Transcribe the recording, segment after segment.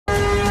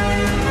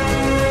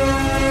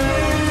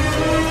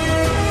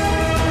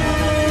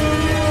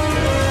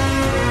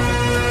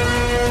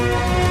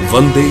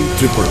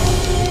Vandetripura,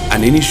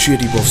 an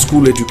initiative of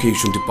School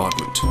Education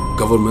Department,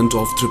 Government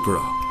of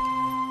Tripura.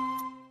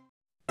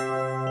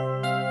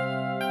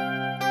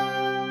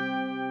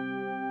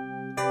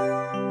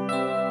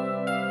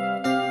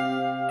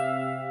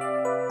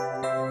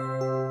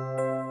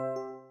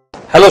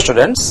 Hello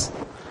students,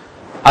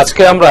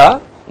 আজকে আমরা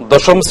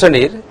দশম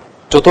শ্রেণীর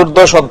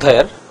চতুর্দশ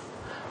অধ্যায়ের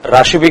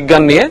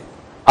রাশিবিজ্ঞান নিয়ে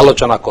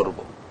আলোচনা করব।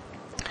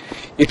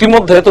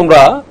 ইতিমধ্যে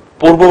তোমরা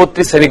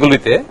পূর্ববর্তী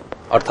শ্রেণীগুলিতে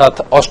অর্থাৎ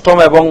অষ্টম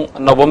এবং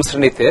নবম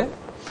শ্রেণীতে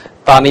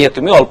তা নিয়ে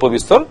তুমি অল্প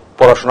বিস্তর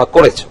পড়াশোনা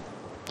করেছো।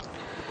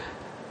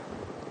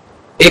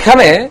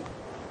 এখানে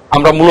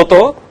আমরা মূলত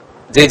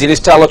যে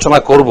জিনিসটা আলোচনা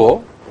করব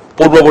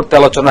পূর্ববর্তী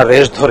আলোচনার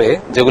রেশ ধরে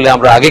যেগুলি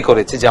আমরা আগে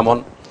করেছি, যেমন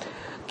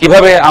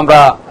কিভাবে আমরা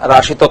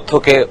রাশি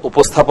তথ্যকে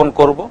উপস্থাপন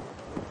করব।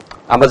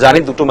 আমরা জানি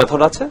দুটো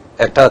মেথড আছে,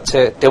 একটা হচ্ছে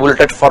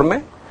টেবুলেটেড ফর্মে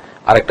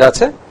আর একটা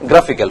আছে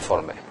গ্রাফিক্যাল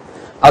ফর্মে।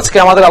 আজকে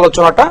আমাদের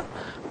আলোচনাটা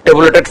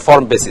টেবুলেটেড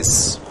ফর্ম বেসিস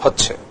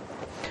হচ্ছে।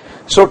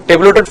 সো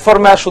টেবুলেটেড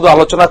ফর্মে আর শুধু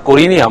আলোচনা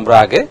করিনি আমরা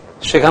আগে,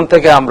 সেখান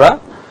থেকে আমরা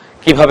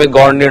কিভাবে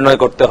গড় নির্ণয়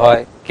করতে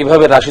হয়,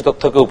 কিভাবে রাশি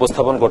তথ্যকে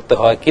উপস্থাপন করতে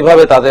হয়,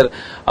 কিভাবে তাদের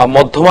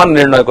মধ্যমান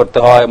নির্ণয় করতে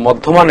হয়,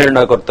 মধ্যমা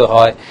নির্ণয় করতে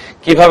হয়,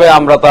 কিভাবে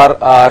আমরা তার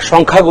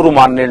সংখ্যাগুরু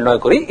মান নির্ণয়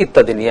করি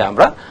ইত্যাদি নিয়ে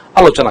আমরা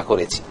আলোচনা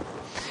করেছি।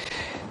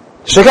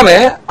 সেখানে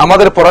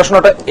আমাদের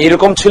পড়াশোনাটা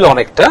এইরকম ছিল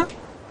অনেকটা।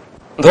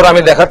 ধরো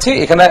আমি দেখাচ্ছি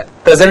এখানে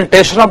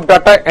presentation of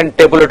data and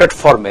tabulated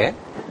ফর্মে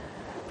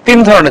তিন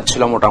ধরনের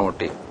ছিল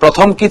মোটামুটি।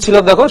 প্রথম কি ছিল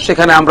দেখো,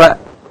 সেখানে আমরা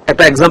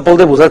একটা এক্সাম্পল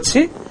দিয়ে বোঝাচ্ছি।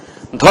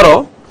 ধরো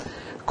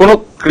কোন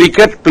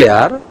ক্রিকেট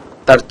প্লেয়ার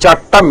তার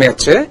 4টা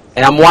ম্যাচে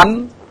M1,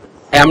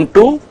 M2,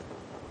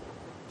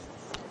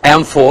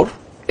 M4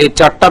 এই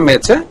 4টা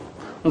ম্যাচে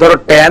ধরো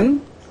 10,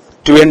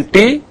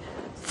 20,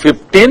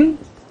 15,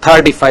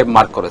 35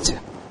 মার্ক করেছে।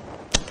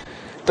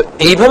 তো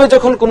এইভাবে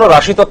যখন কোন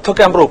রাশি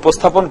তথ্যকে আমরা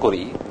উপস্থাপন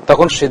করি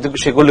তখন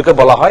সেগুলিকে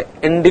বলা হয়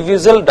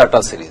ইন্ডিভিজুয়াল ডাটা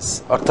সিরিজ।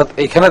 অর্থাৎ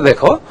এখানে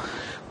দেখো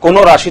কোন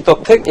রাশি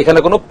তথ্যে এখানে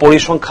কোনো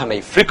পরিসংখ্যা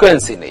নেই,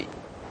 ফ্রিকোয়েন্সি নেই।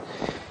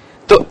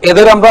 তো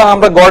এদের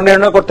আমরা গড়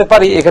নির্ণয় করতে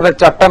পারি। এখানে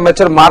 4টা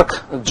ম্যাচের মার্ক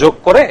যোগ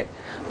করে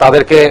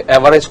তাদেরকে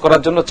এভারেজ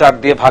করার জন্য 4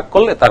 দিয়ে ভাগ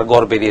করলে তার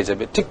গড় বেরিয়ে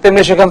যাবে। ঠিক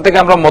তেমনি সেখান থেকে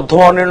আমরা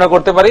মধ্যমা নির্ণয়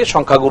করতে পারি,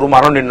 সংখ্যাগুরু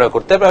মানও নির্ণয়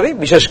করতে পারি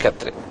বিশেষ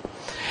ক্ষেত্রে।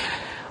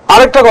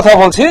 আরেকটা কথা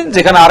বলছি,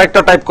 যেখানে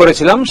আরেকটা টাইপ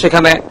করেছিলাম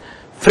সেখানে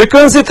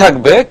ফ্রিকোয়েন্সি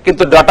থাকবে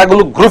কিন্তু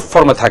ডাটাগুলো গ্রুপ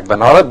ফর্মে থাকবে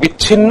না, অর্থাৎ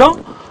বিচ্ছিন্ন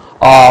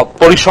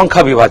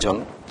পরিসংখ্যা বিভাজন।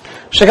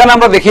 সেখানে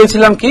আমরা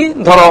দেখিয়েছিলাম কি,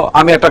 ধরো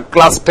আমি একটা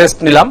ক্লাস টেস্ট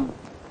নিলাম,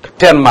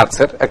 10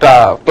 মার্কসের একটা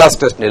ক্লাস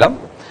টেস্ট নিলাম।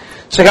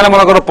 সেখানে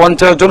মনে করো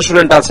 50 জন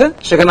স্টুডেন্ট আছে।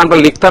 সেখানে আমরা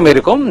লিখতাম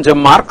এরকম যে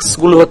মার্কস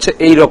গুলো হচ্ছে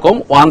এইরকম,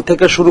 1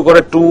 থেকে শুরু করে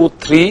 2,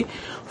 3,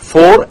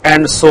 4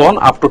 and so on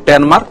up to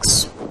 10 marks.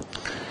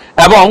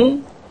 এবং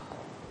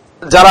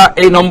যারা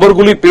এই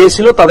নম্বরগুলি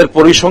পেয়েছিল তাদের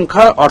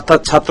পরিসংখ্যা অর্থাৎ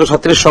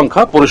ছাত্রছাত্রীর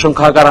সংখ্যা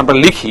পরিসংখ্যা আকার আমরা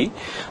লিখি।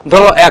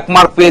 ধরো 1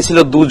 মার্ক পেয়েছিল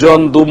 2 জন,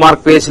 2 মার্ক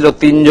পেয়েছিল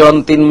 3 জন,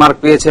 3 মার্ক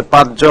পেয়েছে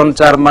 5 জন,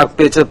 4 মার্ক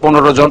পেয়েছে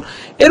 15 জন।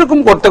 এরকম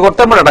করতে করতে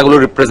আমরা ডাটাগুলো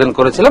রিপ্রেজেন্ট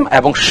করেছিলাম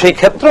এবং সেই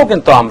ক্ষেত্রেও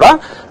কিন্তু আমরা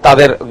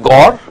তাদের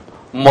গড়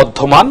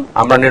মধ্যমান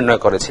আমরা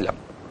নির্ণয় করেছিলাম।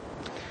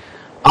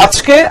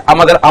 আজকে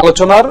আমাদের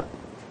আলোচনার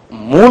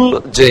মূল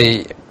যে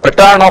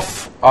প্যাটার্ন অফ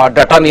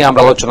ডাটা নিয়ে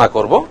আমরা আলোচনা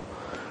করব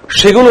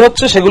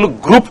সেগুলো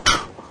গ্রুপড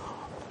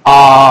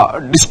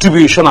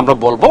ডিস্ট্রিবিউশন আমরা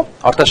বলবো।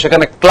 অর্থাৎ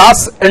সেখানে ক্লাস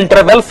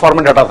ইন্টারভ্যাল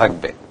ফর্মে ডাটা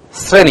থাকবে,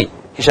 শ্রেণী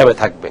হিসাবে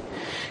থাকবে।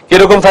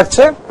 কিরকম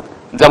থাকছে,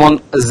 যেমন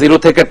 0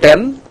 থেকে 10,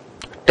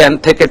 10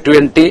 থেকে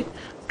 20,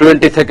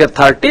 20 থেকে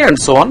 30 and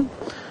so on।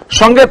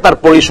 সঙ্গে তার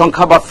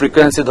পরিসংখ্যা বা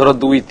ফ্রিকোয়েন্সি ধরো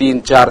 2, 3,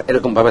 4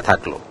 এরকম ভাবে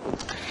থাকলো।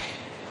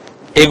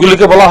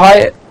 এগুলিকে বলা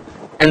হয়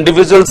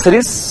ইন্ডিভিজুয়াল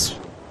সিরিজ।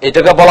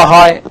 এটাকে বলা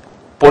হয়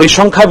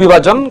পরিসংখ্যা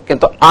বিভাজন,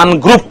 কিন্তু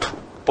আনগ্রুপড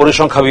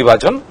পরিসংখ্যা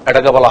বিভাজন।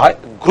 এটাকে বলা হয়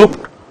গ্রুপ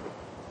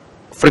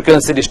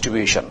ফ্রিকোয়েন্সি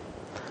ডিস্ট্রিবিউশন।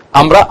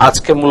 আমরা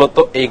আজকে মূলত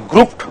এই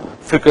গ্রুপড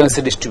ফ্রিকোয়েন্সি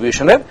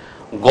ডিস্ট্রিবিউশনের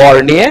গড়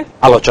নিয়ে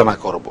আলোচনা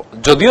করব।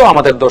 যদিও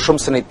আমাদের দশম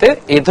শ্রেণীতে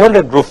এই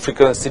ধরনের গ্রুপ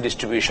ফ্রিকোয়েন্সি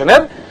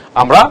ডিস্ট্রিবিউশনের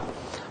আমরা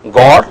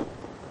গড়,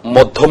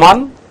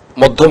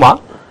 মধ্যমা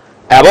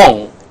এবং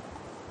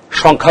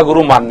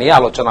সংখ্যাগুরু মান নিয়ে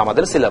আলোচনা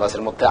আমাদের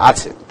সিলেবাসের মধ্যে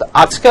আছে।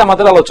 আজকে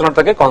আমাদের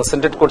আলোচনাটাকে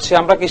কনসেন্ট্রেট করছি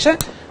আমরা কিসে,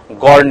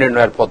 গড়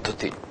নির্ণয়ের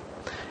পদ্ধতি।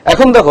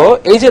 এখন দেখো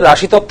এই যে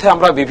রাশি তথ্যে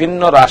আমরা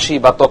বিভিন্ন রাশি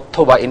বা তথ্য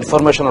বা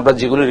ইনফরমেশন আমরা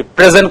যেগুলো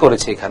রিপ্রেজেন্ট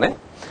করেছি এখানে,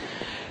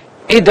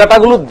 এই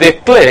ডাটাগুলো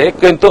দেখলে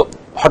কিন্তু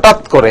হঠাৎ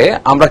করে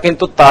আমরা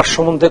কিন্তু তার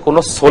সম্বন্ধে কোনো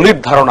সলিড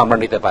ধারণা আমরা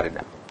নিতে পারি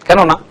না। কেন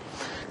না?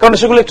 কারণ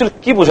সেগুলো অ্যাকচুয়ালি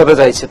কি বোঝাতে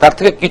চাইছে, তার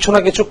থেকে কিছু না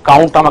কিছু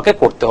কাউন্ট আমাকে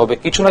করতে হবে,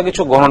 কিছু না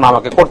কিছু গণনা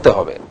আমাকে করতে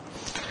হবে।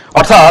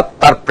 অর্থাৎ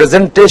তার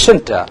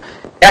প্রেজেন্টেশনটা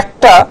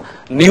একটা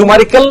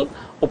নিউমারিক্যাল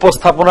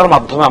উপস্থাপনার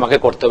মাধ্যমে আমাকে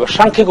করতে হবে,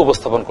 সাংখ্যিক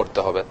উপস্থাপন করতে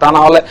হবে। তা না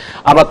হলে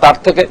আমরা তার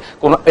থেকে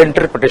কোনো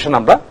ইন্টারপ্রিটেশন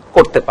আমরা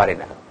করতে পারি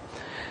না।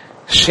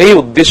 সেই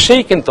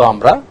উদ্দেশ্যেই কিন্তু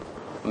আমরা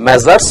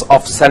measures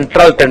of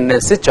central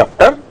tendency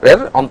chapter এর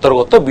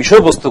অন্তর্গত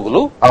বিষয়বস্তুগুলো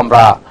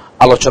আমরা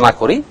আলোচনা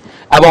করি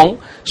এবং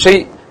সেই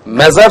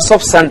মেজার্স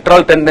অফ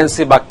সেন্ট্রাল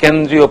টেন্ডেন্সি বা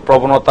কেন্দ্রীয়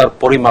প্রবণতার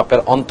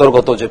পরিমাপের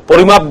অন্তর্গত যে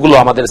পরিমাপগুলো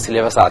আমাদের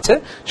সিলেবাসে আছে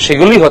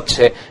সেগুলি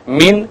হচ্ছে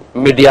মিন,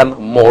 মিডিয়ান,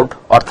 মোড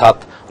অর্থাৎ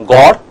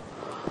গড়,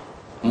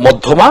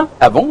 মধ্যমা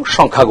এবং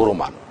সংখ্যাগুরু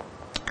মান।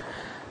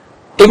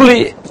 এগুলি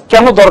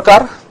কেন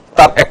দরকার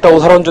তার একটা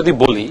উদাহরণ যদি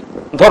বলি,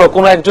 ধরো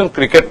কোন একজন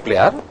ক্রিকেট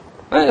প্লেয়ার,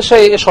 সে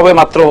সবে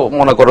মাত্র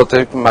মনে করো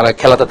মানে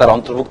খেলাতে তার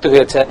অন্তর্ভুক্ত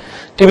হয়েছে,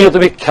 টিভিতে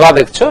তুমি খেলা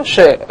দেখছো,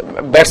 সে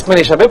ব্যাটসম্যান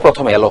হিসাবে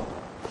প্রথমে এলো।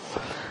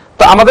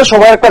 তো আমাদের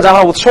সবাই একটা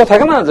জানার উৎসাহ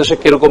থাকে না যে সে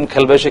কিরকম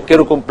খেলবে, সে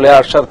কিরকম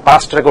প্লেয়ার, তার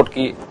পাস্ট রেকর্ড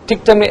কি। ঠিক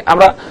তেমনি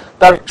আমরা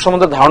তার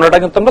সম্বন্ধে ধারণাটা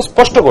কিন্তু আমরা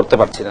স্পষ্ট করতে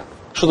পারছি না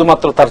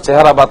শুধুমাত্র তার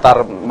চেহারা বা তার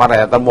মানে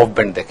তার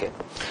মুভমেন্ট দেখে।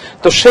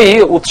 তো সেই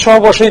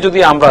উৎসাহবশেই যদি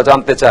আমরা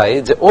জানতে চাই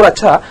যে ওর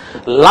আচ্ছা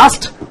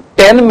লাস্ট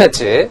 10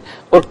 ম্যাচে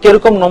ওর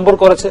কিরকম নম্বর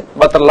করেছে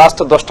বা তার লাস্ট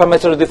 10টা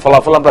ম্যাচের যদি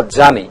ফলাফল আমরা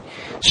জানি,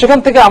 সেখান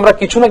থেকে আমরা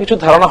কিছু না কিছু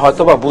ধারণা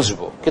হয়তো বা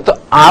বুঝবো, কিন্তু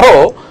আরো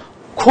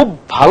খুব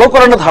ভালো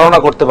করে ধারণা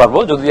করতে পারবো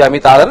যদি আমি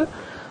তার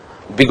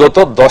বিগত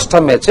 10টা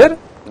ম্যাচের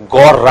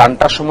গড়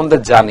রানটা সম্বন্ধে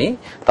জানি।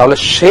 তাহলে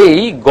সেই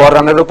গড়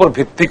রানের উপর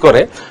ভিত্তি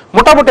করে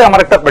মোটামুটি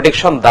আমার একটা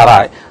প্রেডিকশন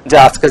দাঁড়ায় যে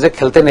আজকে যে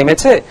খেলতে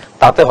নেমেছে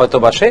তাতে হয়তো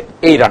বা সে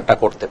এই রানটা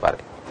করতে পারে,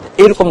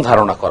 এরকম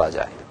ধারণা করা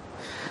যায়।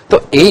 তো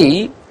এই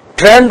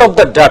ট্রেন্ড অফ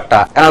দ্য ডাটা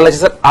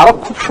অ্যানালাইসিসের আরো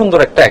খুব সুন্দর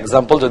একটা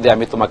এক্সাম্পল যদি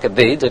আমি তোমাকে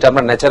দেই, যেটা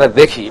আমরা নেচারে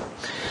দেখি।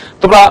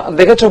 তোমরা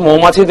দেখেছো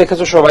মৌমাছি,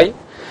 দেখেছো সবাই।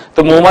 তো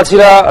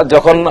মৌমাছিরা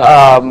যখন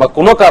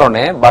কোনো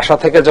কারণে বাসা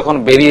থেকে যখন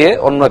বেরিয়ে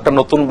অন্য একটা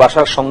নতুন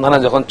বাসার সন্ধানে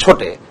যখন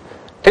ছোটে,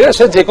 ঠিক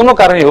আছে, যে কোনো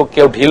কারণে হোক,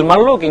 কেউ ঢিল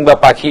মারলো কিংবা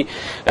পাখি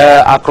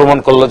আক্রমণ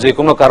করলো, যে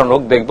কোনো কারণ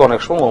হোক, দেখবে অনেক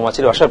সময়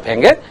মৌমাছির বাসা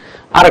ভেঙে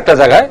আরেকটা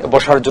জায়গায়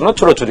বসার জন্য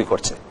ছোটাছুটি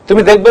করছে।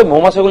 তুমি দেখবে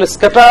মৌমাছিগুলো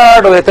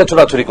স্ক্যাটার্ড ওয়েতে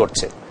ছোটাছুটি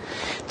করছে।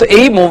 তো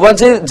এই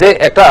মৌমাছির যে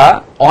একটা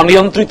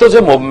অনিয়ন্ত্রিত যে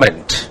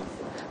মুভমেন্ট,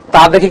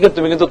 তা দেখে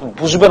তুমি কিন্তু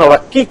বুঝবে না ওরা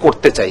কি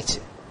করতে চাইছে,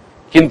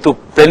 কিন্তু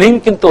প্ল্যানিং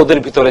কিন্তু ওদের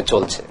ভিতরে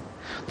চলছে।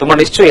 তোমরা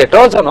নিশ্চয়ই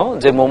এটাও জানো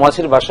যে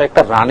মৌমাছির বাসায়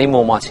একটা রানী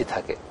মৌমাছি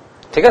থাকে,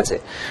 ঠিক আছে।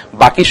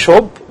 বাকি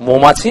সব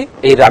মৌমাছি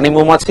এই রানী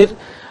মৌমাছির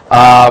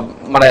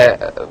মানে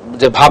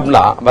যে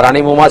ভাবনা বা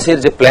রানী মৌমাছির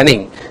যে প্ল্যানিং,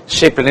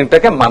 সেই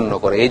প্ল্যানিংটাকে মান্য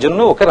করে, এই জন্য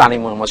ওকে রানী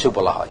মৌমাছি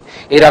বলা হয়।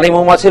 এই রানী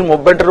মৌমাছির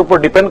মুভমেন্টের উপর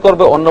ডিপেন্ড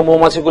করবে অন্য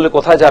মৌমাছিগুলি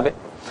কোথায় যাবে।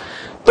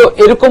 তো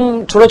এরকম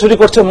ছোটাছুটি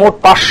করছে, মোট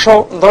 500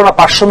 ধরো না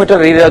 500 মিটার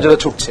এরিয়া জুড়ে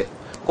ছুটছে।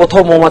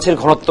 কোথাও মৌমাছির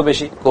ঘনত্ব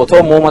বেশি,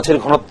 কোথাও মৌমাছির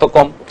ঘনত্ব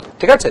কম,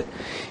 ঠিক আছে।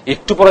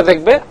 একটু পরে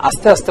দেখবে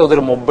আস্তে আস্তে ওদের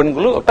মুভমেন্ট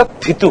গুলো ওটা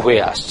থিতু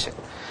হয়ে আসছে,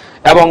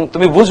 এবং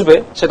তুমি বুঝবে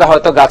সেটা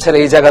হয়তো গাছের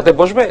এই জায়গাতে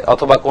বসবে,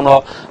 অথবা কোনো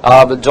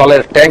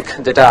জলের ট্যাঙ্ক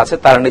যেটা আছে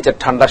তার নিচে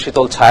ঠান্ডা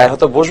শীতল ছায়া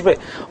হয়তো বসবে,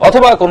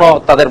 অথবা কোনো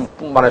তাদের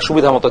মানে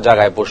সুবিধা মতো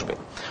জায়গায় বসবে।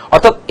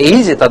 অর্থাৎ এই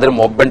যে তাদের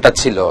মুভমেন্টটা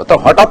ছিল, তো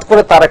হঠাৎ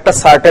করে তার একটা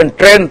সার্টেন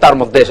ট্রেন্ড তার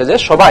মধ্যে এসে যে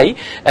সবাই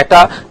একটা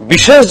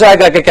বিশেষ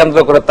জায়গাকে কেন্দ্র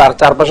করে তার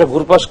চারপাশে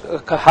ঘুরপাশ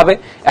খাবে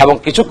এবং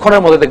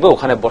কিছুক্ষণের মধ্যে দেখবে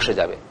ওখানে বসে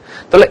যাবে।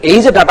 তাহলে এই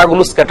যে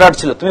ডাটাগুলো স্ক্যাটার্ড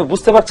ছিল, তুমি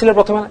বুঝতে পারছিলে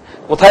প্রথমে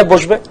কোথায়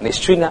বসবে?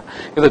 নিশ্চয়ই না।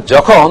 কিন্তু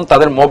যখন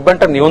তাদের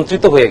মুভমেন্টটা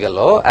নিয়ন্ত্রিত হয়ে গেল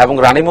এবং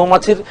রানী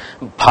মৌমাছির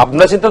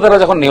ভাবনা চিন্তা দ্বারা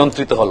যখন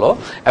নিয়ন্ত্রিত হলো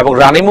এবং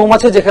রানী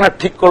মৌমাছি যেখানে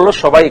ঠিক করলো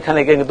সবাই এখানে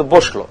গিয়ে কিন্তু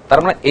বসলো, তার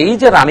মানে এই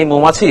যে রানী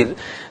মৌমাছির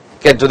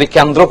যদি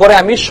কেন্দ্র করে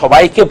আমি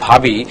সবাইকে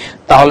ভাবি,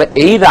 তাহলে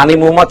এই রানী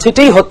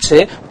মৌমাছিটাই হচ্ছে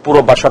পুরো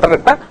বাসাটার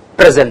একটা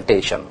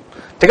প্রেজেন্টেশন,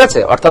 ঠিক আছে।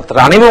 অর্থাৎ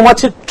রানী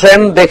মৌমাছির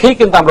ট্রেন্ড দেখেই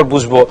কিন্তু আমরা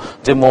বুঝবো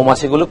যে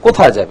মৌমাছিগুলো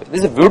কোথায় যাবে।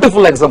 This is a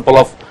beautiful example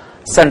of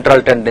central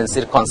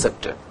টেন্ডেন্সির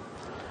কনসেপ্টে।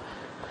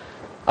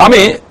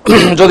 আমি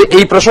যদি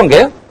এই প্রসঙ্গে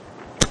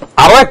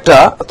আরো একটা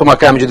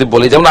তোমাকে আমি যদি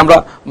বলি, যেমন আমরা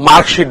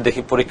মার্কশিট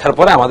দেখি পরীক্ষার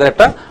পরে আমাদের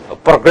একটা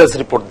প্রগ্রেস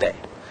রিপোর্ট দেয়,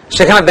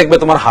 সেখানে দেখবে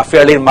তোমার হাফ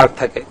ইয়ারলির মার্ক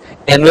থাকে,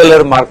 অ্যানুয়াল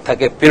এর মার্ক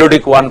থাকে,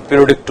 পিরিয়ডিক 1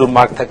 পিরিয়ডিক 2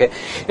 মার্ক থাকে।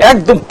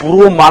 একদম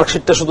পুরো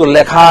মার্কশিটটা শুধু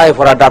লেখায়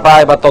ভরা,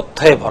 ডাটায় বা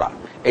তথ্যে ভরা।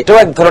 এটাও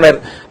এক ধরনের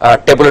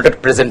ট্যাবুলেটেড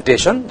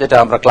প্রেজেন্টেশন, যেটা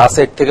আমরা ক্লাস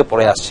 8 থেকে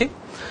পড়ে আসছি।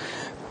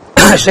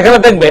 সেখানে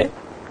দেখবে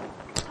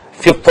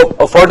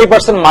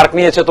 40% মার্ক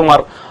নিয়েছে তোমার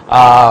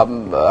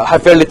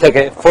হাফ ইয়ারলি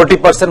থেকে,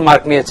 40%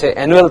 মার্ক নিয়েছে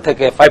অ্যানুয়াল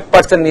থেকে,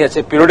 5% নিয়েছে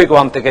পিরিয়ডিক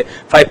 1 থেকে,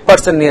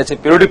 5% নিয়েছে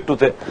পিরিয়ডিক 2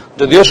 তে।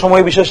 যদিও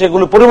সময় বিশেষে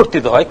এগুলো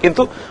পরিবর্তিত হয়,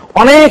 কিন্তু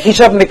অনেক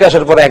হিসাব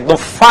নিকাশের পরে একদম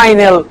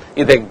ফাইনাল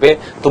দেখবে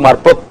তোমার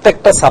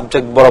প্রত্যেকটা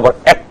সাবজেক্ট বরাবর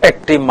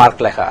একটি মার্ক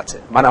লেখা আছে।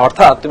 মানে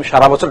অর্থাৎ তুমি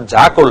সারা বছর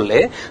যা করলে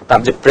তার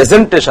যে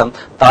প্রেজেন্টেশন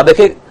তা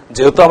দেখে,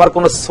 যেহেতু আমার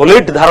কোন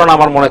সলিড ধারণা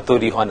আমার মনে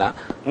তৈরি হয় না,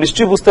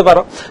 নিশ্চয়ই বুঝতে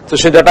পারো। তো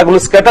সেই ডাটাগুলো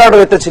স্ক্যাটার্ড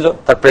হতে ছিল,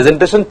 তার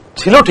প্রেজেন্টেশন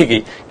ছিল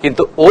ঠিকই,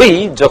 কিন্তু ওই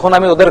যখন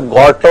আমি ওদের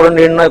গড় টড়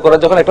নির্ণয় করে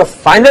যখন একটা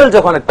ফাইনাল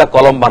যখন একটা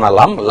কলম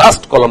বানালাম,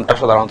 লাস্ট কলমটা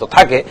সাধারণত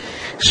থাকে,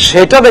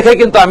 সেটা দেখে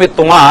কিন্তু আমি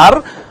তোমার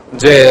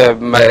যে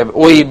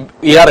ওই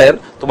ইয়ারের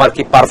তোমার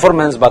কি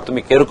পারফরমেন্স বা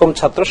তুমি কিরকম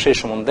ছাত্র সেই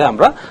সম্বন্ধে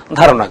আমরা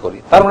ধারণা করি।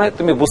 তার মানে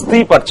তুমি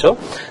বুঝতেই পারছো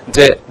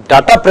যে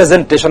ডাটা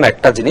প্রেজেন্টেশন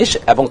একটা জিনিস,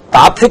 এবং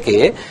তা থেকে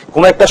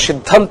কোন একটা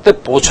সিদ্ধান্তে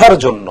পৌঁছার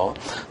জন্য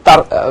তার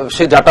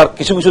সেই ডাটার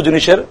কিছু কিছু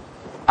জিনিসের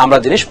আমরা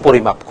জিনিস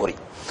পরিমাপ করি।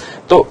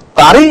 তো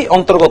তারই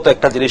অন্তর্গত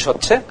একটা জিনিস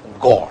হচ্ছে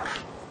গড়।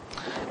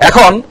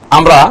 এখন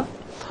আমরা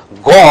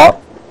গড়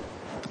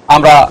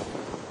আমরা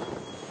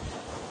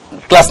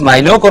ক্লাস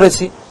 9-এও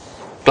করেছি,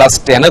 ক্লাস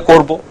 10-এ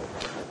করব।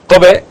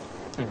 তবে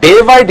ডে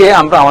বাই ডে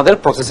আমরা আমাদের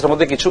প্রসেসের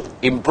মধ্যে কিছু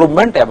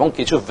ইমপ্রুভমেন্ট এবং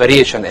কিছু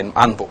ভেরিয়েশন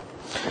আনবো।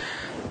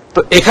 তো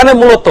এখানে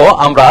মূলত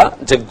আমরা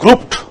যে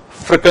গ্রুপড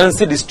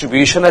ফ্রিকোয়েন্সি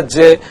ডিস্ট্রিবিউশনের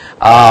যে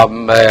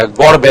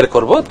গড় বের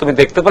করব, তুমি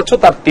দেখতে পাচ্ছ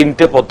তার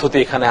 3টে পদ্ধতি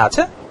এখানে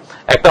আছে।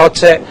 একটা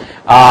হচ্ছে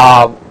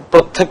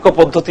প্রত্যক্ষ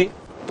পদ্ধতি,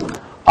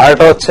 আর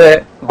এটা হচ্ছে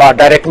বা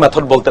ডাইরেক্ট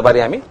মেথড বলতে পারি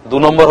আমি। 2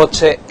 নম্বর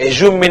হচ্ছে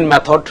এজিউম মিন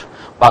মেথড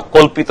বা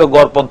কল্পিত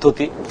গড়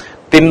পদ্ধতি।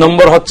 3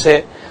 নম্বর হচ্ছে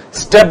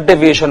স্টেপ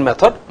ডেভিয়েশন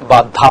মেথড বা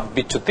ধাপ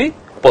বিচ্যুতি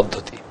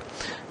পদ্ধতি।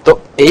 তো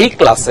এই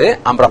ক্লাসে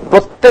আমরা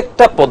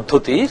প্রত্যেকটা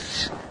পদ্ধতির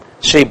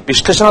সেই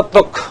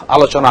বিশ্লেষণাত্মক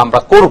আলোচনা আমরা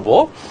করব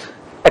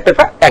একটা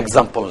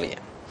এক্সাম্পল নিয়ে।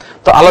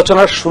 তো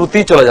আলোচনার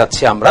শুরুতেই চলে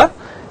যাচ্ছি আমরা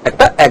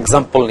একটা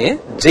এক্সাম্পল নিয়ে,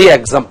 যে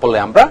এক্সাম্পলে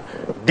আমরা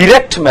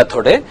ডিরেক্ট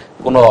মেথডে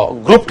কোন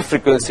গ্রুপড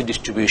ফ্রিকোয়েন্সি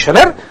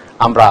ডিস্ট্রিবিউশনের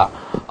আমরা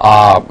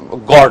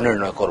গড়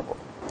নির্ণয় করব।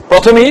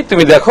 প্রথমেই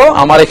তুমি দেখো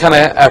আমার এখানে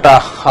একটা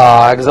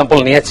এক্সাম্পল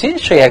নিয়েছি,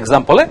 সেই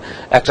এক্সাম্পলে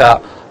একটা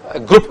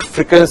গ্রুপড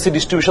ফ্রিকোয়েন্সি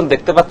ডিস্ট্রিবিউশন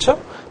দেখতে পাচ্ছ।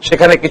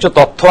 সেখানে কিছু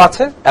তথ্য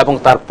আছে এবং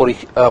তার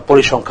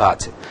পরিসংখ্যা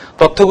আছে।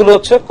 তথ্যগুলো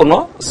হচ্ছে কোন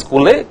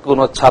স্কুলে কোন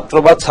ছাত্র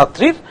বা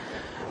ছাত্রীর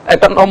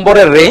একটা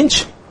নম্বরের রেঞ্জ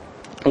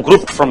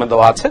গ্রুপ ফর্মে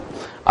দেওয়া আছে,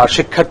 আর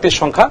শিক্ষার্থীর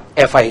সংখ্যা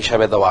এফআই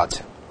হিসাবে দেওয়া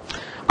আছে।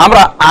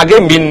 আমরা আগে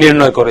মিন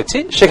নির্ণয় করেছি,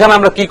 সেখানে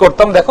আমরা কি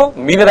করতাম দেখো,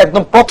 মিনের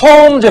একদম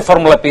প্রথম যে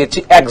ফর্মুলা পেয়েছি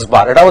এক্স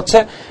বার, এটা হচ্ছে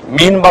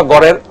মিন বা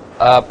গড়ের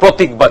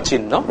প্রতীক বা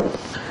চিহ্ন।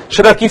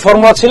 সেটা কি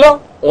ফর্মুলা ছিল?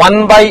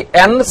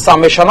 1/n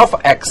summation of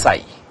xi।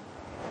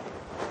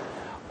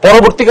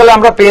 পরবর্তীকালে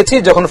আমরা পেয়েছি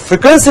যখন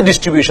ফ্রিকোয়েন্সি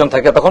ডিস্ট্রিবিউশন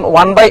থাকে তখন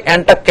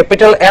 1/n টা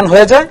ক্যাপিটাল N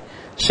হয়ে যায়,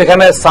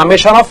 সেখানে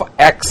সামেশন অফ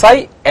xi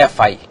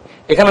fi।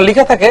 এখানে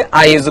লেখা থাকে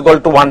i is equal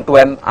to 1 to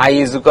n, i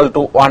is equal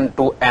to 1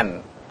 to n,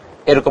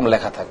 এরকম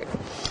লেখা থাকে।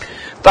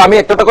 তো আমি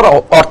একটা করে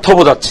অর্থ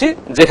বোঝাচ্ছি,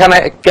 যেখানে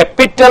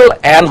ক্যাপিটাল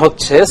N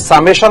হচ্ছে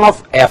সামেশন অফ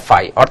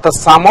fi, অর্থাৎ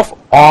সাম অফ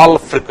অল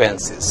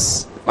ফ্রিকোয়েন্সিস,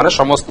 মানে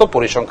সমস্ত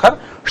পরিসংখ্যার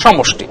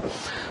সমষ্টি।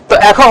 তো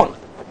এখন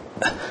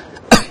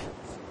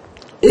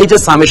এই যে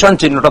সামেশন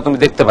চিহ্নটা তুমি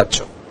দেখতে পাচ্ছ,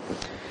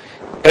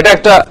 এটা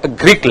একটা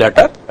গ্রিক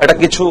লেটার। এটা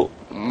কিছু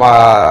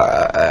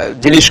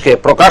জিনিসকে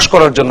প্রকাশ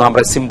করার জন্য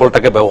আমরা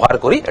সিম্বলটাকে ব্যবহার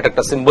করি, এটা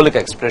একটা সিম্বলিক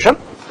এক্সপ্রেশন।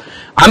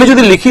 আমি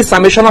যদি লিখি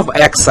summation of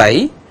xi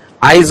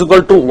i is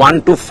equal to 1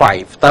 to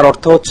 5, তার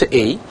অর্থ হচ্ছে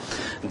এই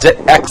যে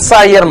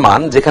xi এর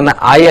মান, যেখানে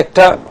i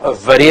একটা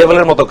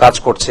ভ্যারিয়েবলের মতো কাজ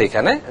করছে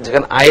এখানে,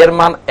 যেখানে i এর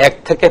মান 1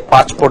 থেকে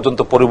 5 পর্যন্ত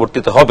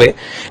পরিবর্তিত হবে,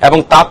 এবং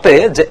তাতে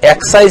যে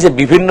xi যে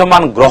বিভিন্ন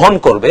মান গ্রহণ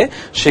করবে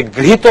সেই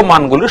গৃহীত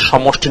মানগুলির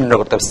সমষ্টি নির্ণয়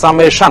করতে হবে।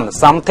 সামেশন,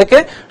 সাম থেকে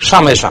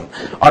সামেশন,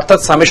 অর্থাৎ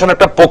সামেশন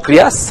একটা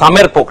প্রক্রিয়া,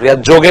 সামের প্রক্রিয়া,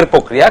 যোগের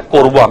প্রক্রিয়া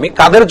করব। আমি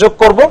কাদের যোগ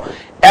করব?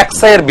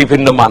 xi এর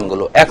বিভিন্ন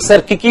মানগুলো। xi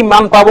এর কি কি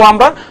মান পাবো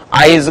আমরা?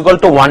 i is equal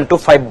to 1 to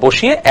 5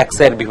 বসিয়ে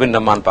xi এর বিভিন্ন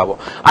মান পাবো।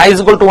 i is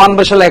equal to 1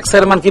 বসালে xi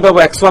এর মান কি পাবো?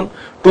 x1,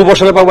 2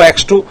 বসালে পাবো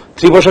x2,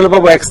 3 বসালে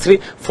পাবো x3,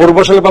 4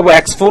 বসালে পাবো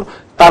x4,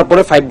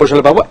 তারপরে 5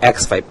 বসালে পাবো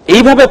x5।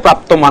 এইভাবে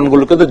প্রাপ্ত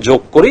মানগুলোকে যদি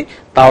যোগ করি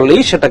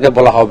তাহলেই সেটাকে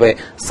বলা হবে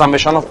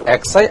summation of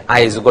xi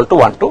i is equal to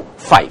 1 to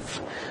 5।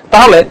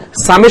 তাহলে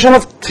সামেশন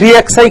অফ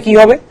 3xi কি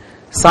হবে?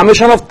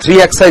 সামেশন অফ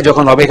 3xi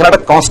যখন হবে, এখানে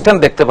একটা কনস্ট্যান্ট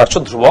দেখতে পাচ্ছ,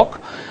 ধ্রুবক।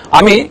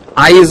 আমি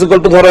i is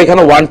equal to ধরো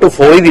এখানে 1 to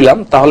 4 দিলাম,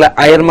 তাহলে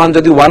i এর মান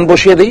যদি 1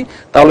 বসিয়ে দিই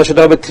তাহলে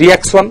সেটা হবে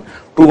 3x1,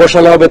 2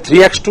 বসালে হবে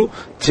 3x2,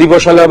 3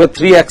 বসালে হবে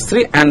 3x3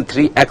 and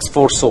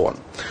 3x4 so on।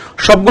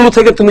 সবগুলো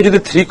থেকে তুমি যদি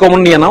 3 কমন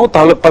নিয়ে নাও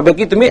তাহলে পাবে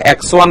কি তুমি?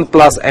 x1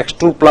 plus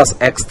x2 plus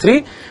x3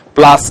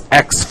 plus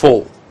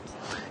x4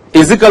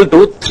 is equal to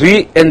 3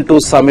 into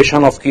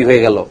summation of কি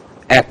হয়ে গেল?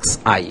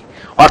 xi।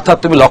 অর্থাৎ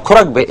তুমি লক্ষ্য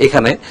রাখবে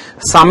এখানে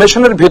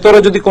সামেশনের ভিতরে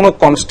যদি কোনো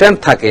কনস্ট্যান্ট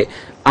থাকে,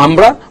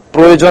 আমরা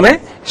প্রয়োজনে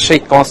সেই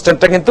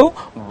কনস্ট্যান্টটা কিন্তু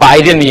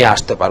বাইরে নিয়ে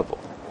আসতে পারবো।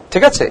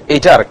 ঠিক আছে,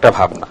 এইটা আরেকটা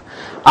ভাবনা।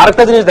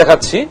 আরেকটা জিনিস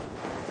দেখাচ্ছি,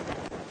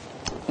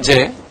 যে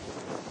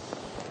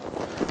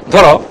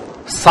ধরো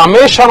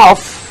সামেশন অফ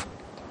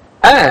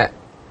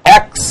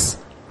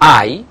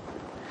xi,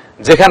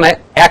 যেখানে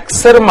x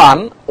এর মান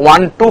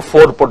 1 to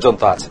 4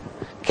 পর্যন্ত আছে।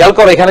 খেয়াল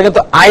করো এখানে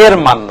কিন্তু i এর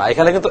মান না,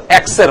 এখানে কিন্তু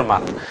x এর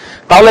মান।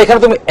 তাহলে এখানে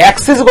তুমি x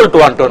is equal to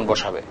 1 to 1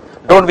 বসাবে,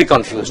 ডোন্ট বি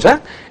কনফিউজড। হ্যাঁ,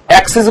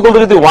 x is equal to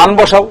যদি 1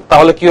 বসাও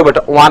তাহলে কি হবে?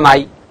 এটা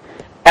 1i।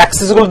 x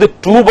is equal to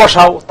 2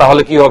 বসাও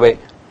তাহলে কি হবে?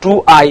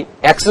 2i।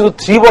 x is equal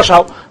to 3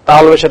 বসাও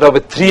তাহলে সেটা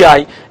হবে 3i।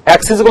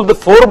 x is equal to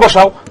 4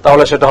 বসাও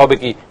তাহলে সেটা হবে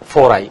কি?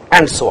 4i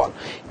and so on।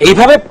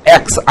 এইভাবে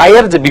xi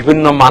এর যে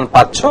বিভিন্ন মান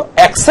পাচ্ছ,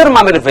 x এর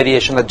মানের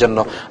ভেরিয়েশনের জন্য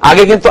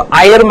আগে কিন্তু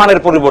i এর মানের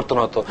পরিবর্তন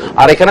হতো,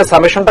 আর এখানে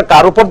সামেশনটা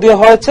কার উপর দেওয়া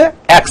হয়েছে?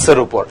 x এর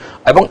উপর,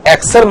 এবং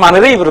x এর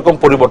মানেরই এরকম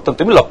পরিবর্তন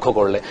তুমি লক্ষ্য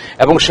করলে,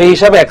 এবং সেই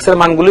হিসাবে x এর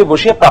মানগুলি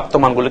বসিয়ে প্রাপ্ত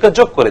মানগুলিকে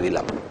যোগ করে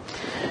দিলাম।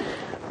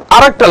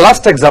 আর একটা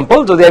লাস্ট এক্সাম্পল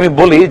যদি আমি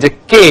বলি যে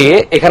k,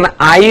 এখানে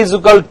i is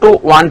equal to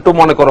 1 to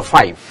মনে করো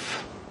 5,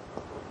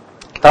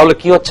 তাহলে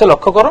কি হচ্ছে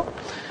লক্ষ্য করো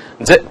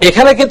যে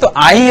এখানে কিন্তু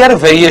i এর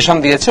ভেরিয়েশন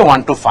দিয়েছে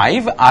 1 to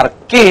 5, আর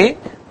k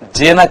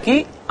যে নাকি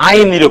i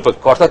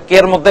নিরপেক্ষ, অর্থাৎ k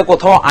এর মধ্যে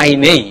কোথাও i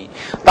নেই।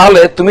 তাহলে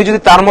তুমি যদি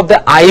তার মধ্যে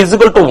i is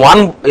equal to 1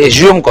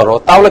 assume করো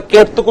তাহলে k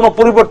এর তো কোনো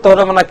পরিবর্তন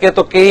হবে না, k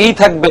তো k ই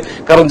থাকবে,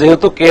 কারণ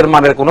যেহেতু k এর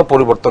মানের কোনো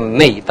পরিবর্তন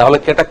নেই তাহলে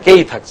k টা k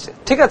ই থাকছে।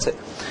 ঠিক আছে,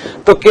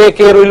 তো k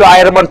রইল, i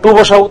এর মান 2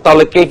 বসাও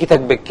তাহলে k কি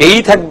থাকবে? k ই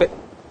থাকবে।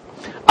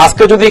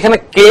 আজকে যদি এখানে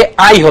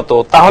ki হতো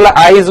তাহলে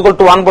i is equal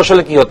to 1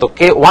 বসালে কি হতো?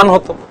 k 1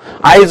 হতো।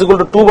 i is equal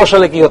to 2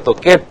 বসালে কি হতো?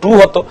 k 2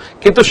 হতো।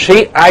 কিন্তু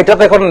সেই আইটা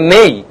তো এখন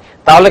নেই,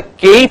 তাহলে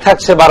k ই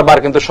থাকছে বারবার,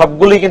 কিন্তু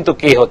সবগুলি কিন্তু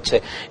k হচ্ছে।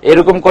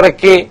 এরকম করে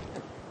k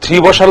 3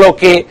 বসালেও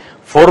k,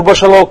 4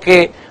 বসালেও k,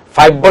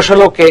 5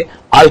 বসালো কে,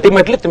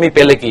 আলটিমেটলি তুমি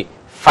পেলে কি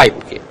 5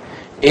 কে।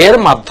 এর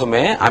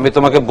মাধ্যমে আমি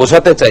তোমাকে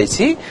বোঝাতে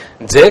চাইছি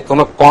যে কোন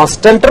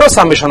কনস্ট্যান্টেরও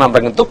সামেশন আমরা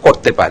কিন্তু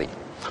করতে পারি।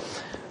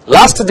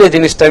 লাস্ট যে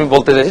জিনিসটা আমি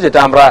বলতে চাইছি, যেটা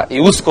আমরা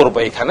ইউজ করব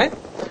এখানে,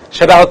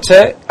 সেটা হচ্ছে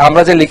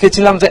আমরা যে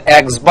লিখেছিলাম যে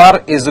x bar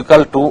is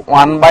equal to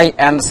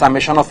 1/n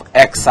summation of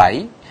xi,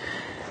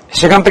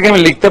 সেখান থেকে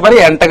আমি লিখতে পারি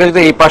nটাকে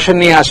যদি এই পাশে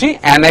নিয়ে আসি,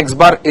 nx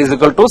bar is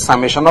equal to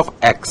summation of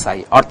xi,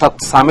 অর্থাৎ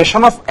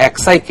সামেশন অফ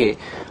xi কে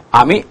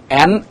আমি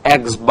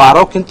nx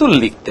বারও কিন্তু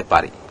লিখতে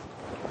পারি।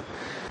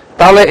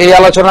 তাহলে এই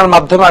আলোচনার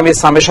মাধ্যমে আমি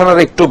সামেশনের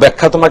একটু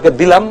ব্যাখ্যা তোমাকে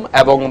দিলাম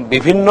এবং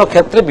বিভিন্ন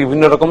ক্ষেত্রে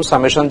বিভিন্ন রকম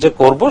সামেশন যে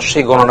করব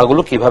সেই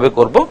গণনাগুলো কিভাবে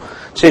করব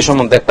সেই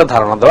সম্বন্ধে একটা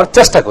ধারণা দেওয়ার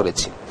চেষ্টা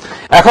করেছি।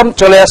 এখন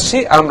চলে আসছি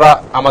আমরা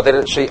আমাদের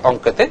সেই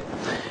অঙ্কেতে।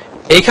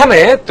 এইখানে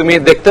তুমি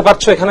দেখতে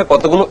পাচ্ছ এখানে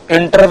কতগুলো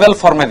ইন্টারভ্যাল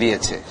ফর্মে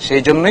দিয়েছে,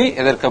 সেই জন্যই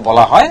এদেরকে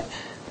বলা হয়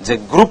যে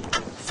গ্রুপড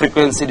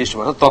ফ্রিকোয়েন্সি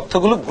ডিস্ট্রিবিউশন,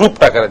 তথ্যগুলো গ্রুপ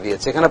আকারে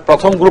দিয়েছে। এখানে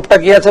প্রথম গ্রুপটা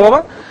কি আছে বাবা,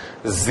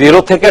 0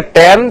 থেকে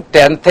 10,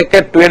 10 থেকে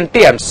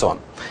 20 এন্ড সো অন।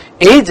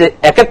 এই যে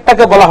এক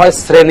একটাকে বলা হয়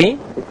শ্রেণী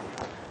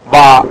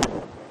বা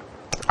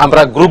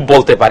আমরা গ্রুপ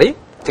বলতে পারি,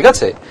 ঠিক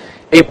আছে।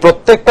 এই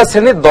প্রত্যেকটা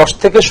শ্রেণী 10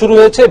 থেকে শুরু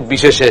হয়েছে,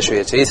 20 এ শেষ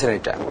হয়েছে এই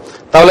শ্রেণীটা।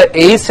 তাহলে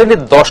এই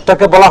শ্রেণীর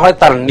 10টাকে বলা হয়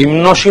তার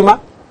নিম্ন সীমা,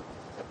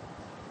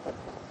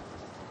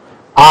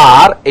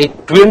 আর এই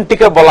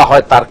 20কে বলা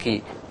হয় তার কি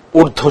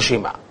ঊর্ধ্ব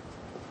সীমা।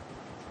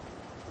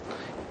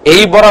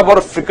 এই বরাবর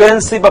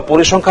ফ্রিকোয়েন্সি বা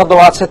পরিসংখ্যা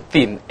দেওয়া আছে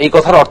 3। এই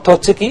কথার অর্থ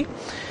হচ্ছে কি,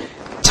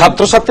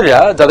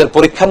 ছাত্রছাত্রীরা যাদের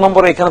পরীক্ষার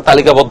নম্বর এখানে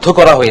তালিকাবদ্ধ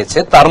করা হয়েছে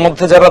তার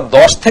মধ্যে যারা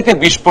 10 থেকে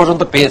 20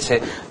 পর্যন্ত পেয়েছে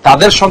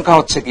তাদের সংখ্যা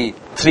হচ্ছে কি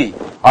 3,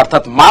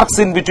 অর্থাৎ মার্কস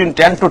ইন বিটুইন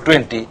 10 to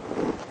 20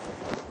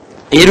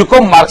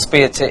 এইরকম মার্কস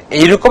পেয়েছে,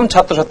 এইরকম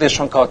ছাত্রছাত্রীর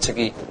সংখ্যা হচ্ছে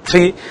কি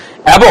 3।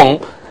 এবং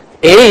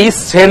এই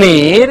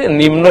শ্রেণীর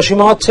নিম্ন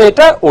সীমা হচ্ছে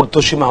এটা, ঊর্ধ্ব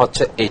সীমা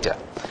হচ্ছে এইটা।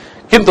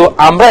 কিন্তু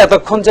আমরা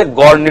এতক্ষণ যে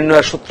গড়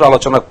নির্ণয়ের সূত্র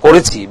আলোচনা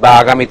করেছি বা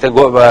আগামীতে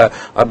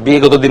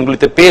বিগত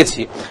দিনগুলিতে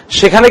পেয়েছি,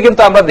 সেখানে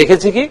কিন্তু আমরা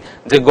দেখেছি কি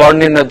যে গড়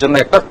নির্ণয়ের জন্য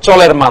একটা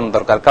চলের মান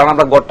দরকার, কারণ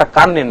আমরা গড়টা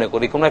কার নির্ণয়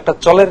করি, কোন একটা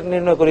চলের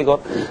নির্ণয় করি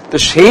গড়। তো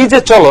সেই যে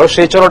চল,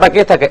 সেই চলটা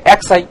কে থাকে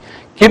xi,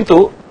 কিন্তু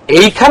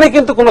এইখানে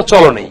কিন্তু কোনো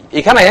চল নেই।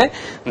 এখানে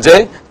যে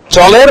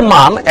চলের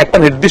মান একটা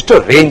নির্দিষ্ট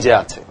রেঞ্জে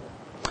আছে,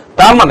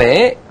 তার মানে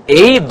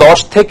এই 10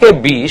 থেকে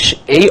 20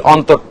 এই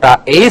অন্তরটা,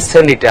 এই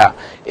শ্রেণীটা,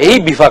 এই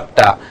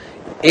বিভাগটা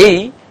এই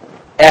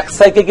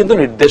xi কে কিন্তু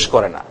নির্দেশ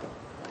করে না,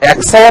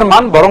 xi এর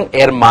মান বরং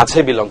এর মাঝে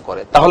বিলং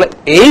করে। তাহলে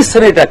এই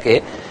শ্রেণীটাকে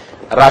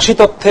রাশি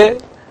তথ্যে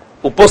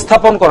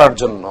উপস্থাপন করার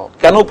জন্য,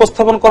 কেন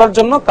উপস্থাপন করার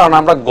জন্য, কারণ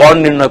আমরা গড়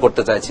নির্ণয়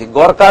করতে চাইছি।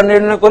 গড় কার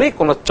নির্ণয় করি,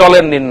 কোন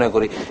চলের নির্ণয়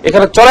করি।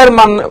 এখানে চলের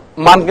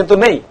মান কিন্তু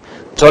নেই,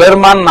 চলের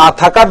মান না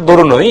থাকার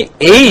দরুনই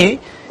এই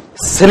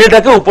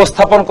শ্রেণীটাকে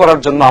উপস্থাপন করার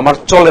জন্য আমার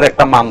চলের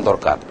একটা মান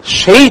দরকার।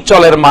 সেই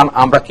চলের মান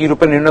আমরা কি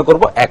রূপে নির্ণয়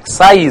করব,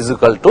 xi ইজ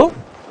ইকুয়াল টু,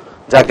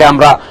 যাকে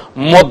আমরা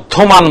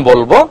মধ্যমান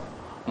বলবো,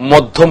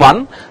 মধ্যমান,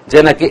 যে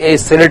নাকি এই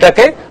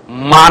শ্রেণীটাকে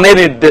মানে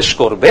নির্দেশ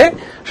করবে,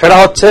 সেটা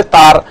হচ্ছে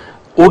তার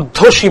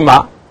ঊর্ধ্ব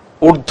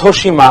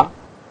সীমা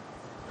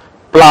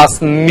প্লাস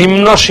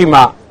নিম্ন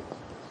সীমা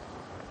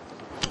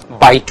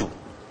বাই 2।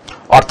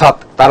 অর্থাৎ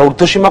তার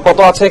ঊর্ধ্ব সীমা কত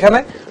আছে, এখানে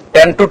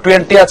 10 to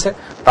 20 আছে।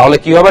 তাহলে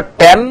কি হবে,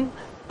 10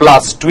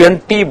 plus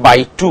 20 by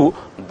 2,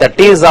 that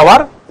is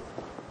our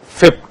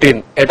 15।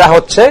 এটা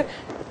হচ্ছে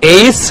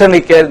এই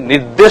শ্রেণীকে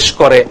নির্দেশ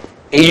করে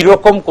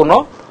এইরকম কোন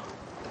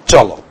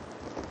চল,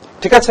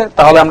 ঠিক আছে।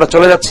 তাহলে আমরা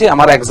চলে যাচ্ছি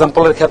আমার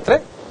এক্সাম্পলের ক্ষেত্রে।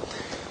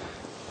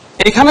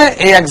 এখানে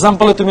এই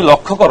এক্সাম্পলে তুমি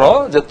লক্ষ্য করো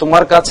যে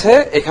তোমার কাছে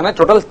এখানে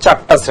টোটাল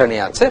 4টা শ্রেণী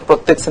আছে,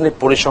 প্রত্যেক শ্রেণীর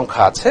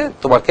পরিসংখ্যা আছে।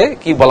 তোমাকে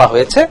কি বলা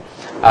হয়েছে,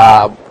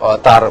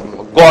 তার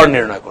গড়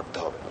নির্ণয় করতে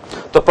হবে।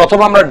 তো প্রথম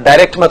আমরা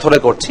ডাইরেক্ট মেথডে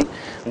করছি।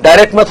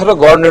 ডাইরেক্ট মেথডে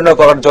গড় নির্ণয়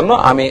করার জন্য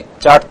আমি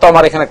চার্ট তো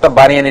আমার এখানে একটা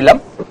বানিয়ে নিলাম।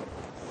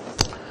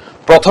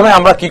 প্রথমে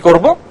আমরা কি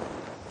করব,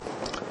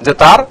 যে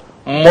তার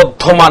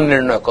মধ্যমান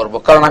নির্ণয় করব,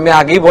 কারণ আমি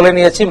আগেই বলে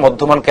নিয়েছি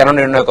মধ্যমান কেন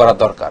নির্ণয় করা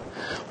দরকার।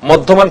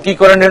 মধ্যমান কি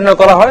করে নির্ণয়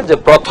করা হয়, যে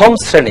প্রথম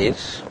শ্রেণীর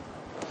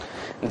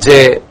যে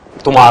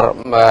তোমার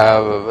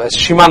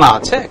সীমানা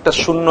আছে একটা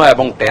 0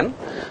 এবং 10,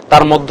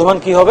 তার মধ্যমান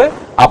কি হবে,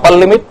 আপার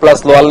limit plus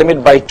lower limit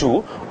by 2,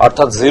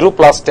 অর্থাৎ 0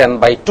 প্লাস 10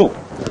 বাই 2।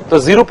 তো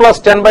 0 প্লাস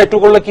 10 বাই 2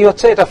 করলে কি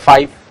হচ্ছে, এটা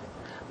 5।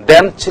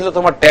 দেন ছিল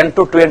তোমার 10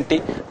 to 20,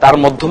 তার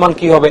মধ্যমান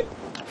কি হবে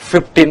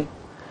 15।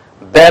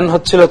 দেন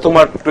হচ্ছিল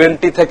তোমার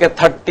 20 থেকে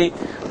 30,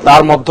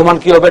 তার মধ্যমান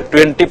কি হবে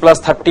 20 প্লাস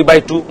 30 বাই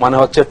 2, মানে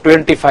হচ্ছে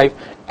 25,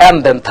 এন্ড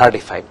দেন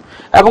 35।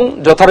 এবং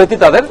যথারীতি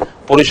তাদের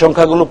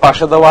পরিসংখ্যাগুলো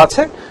পাশে দেওয়া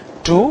আছে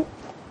 2,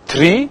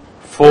 3,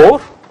 4,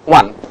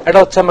 1। এটা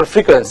হচ্ছে আমার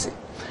ফ্রিকোয়েন্সি।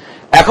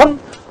 এখন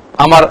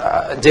আমার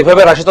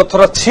যেভাবে রাশি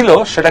তথ্যটা ছিল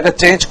সেটাকে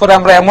চেঞ্জ করে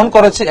আমরা এমন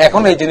করেছি,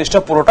 এখন এই জিনিসটা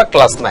পুরোটা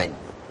ক্লাস 9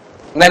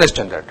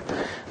 স্ট্যান্ডার্ড।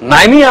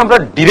 9ই আমরা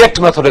ডিরেক্ট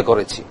মেথডে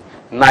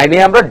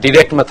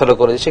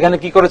করেছি। সেখানে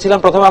কি করেছিলাম,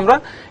 প্রথমে আমরা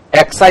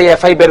xi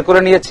fi বের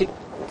করে নিয়েছি,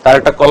 তার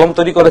একটা কলম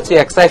তৈরি করেছি।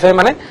 xi fi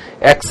মানে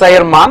xi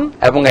এর মান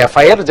এবং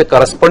fi এর যে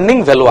করেসপন্ডিং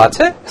ভ্যালু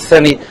আছে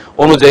শ্রেণী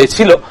অনুযায়ী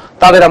ছিল,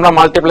 তাদের আমরা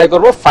মাল্টিপ্লাই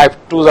করব। 5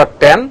 2 are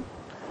 10,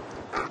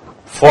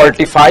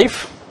 45,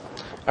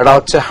 এটা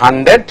হচ্ছে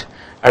 100,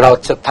 এটা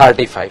হচ্ছে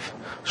 35,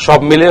 সব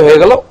মিলিয়ে হয়ে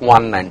গেল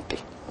 190।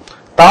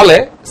 তাহলে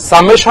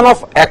সামেশন অফ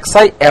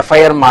xi fi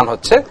এর মান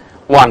হচ্ছে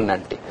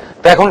 190।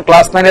 তো এখন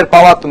ক্লাস 9 এর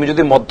পাওয়া তুমি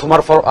যদি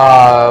মধ্যমার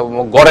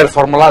গড়ের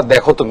ফর্মুলা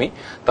দেখো তুমি,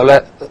 তাহলে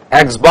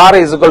x bar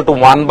is equal to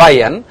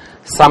 1/n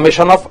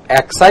summation of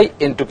xi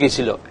into কি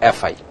ছিল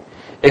fi।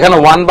 এখানে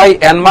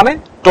 1/n মানে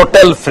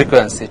টোটাল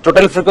ফ্রিকোয়েন্সি।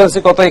 টোটাল ফ্রিকোয়েন্সি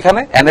কত?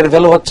 এখানে n এর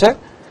ভ্যালু হচ্ছে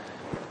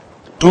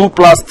 2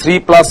 প্লাস 3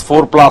 প্লাস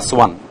 4 প্লাস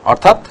 1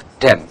 অর্থাৎ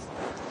 10।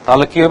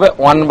 তাহলে কি হবে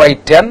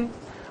 1/10।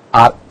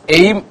 আর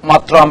এই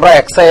মাত্র আমরা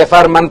xi fi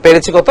এর মান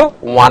পেয়েছি কত?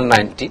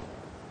 190।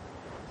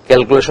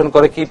 ক্যালকুলেশন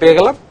করে কি পেয়ে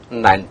গেলাম?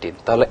 19।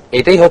 তাহলে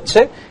এটাই হচ্ছে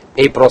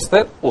এই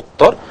প্রশ্নের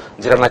উত্তর,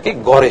 যেটা নাকি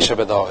গড়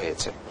হিসেবে দেওয়া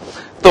হয়েছে।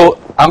 তো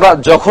আমরা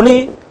যখনই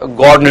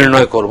গড়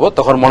নির্ণয় করব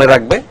তখন মনে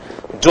রাখবে,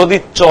 যদি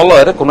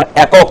চলের কোনো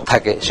একক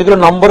থাকে, সেগুলো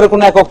নম্বরের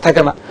কোনো একক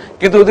থাকে না,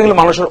 কিন্তু যদি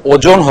মানুষের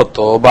ওজন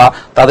হতো বা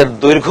তাদের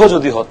দৈর্ঘ্য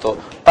যদি হতো,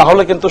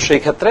 তাহলে কিন্তু সেই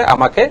ক্ষেত্রে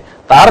আমাকে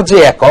তার যে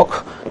একক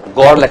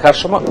গড় লেখার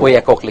সময় ওই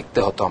একক লিখতে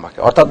হতো আমাকে।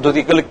 অর্থাৎ যদি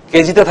এগুলো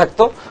কেজিতে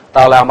থাকতো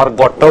তাহলে আমার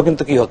গড়টাও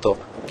কিন্তু কি হতো?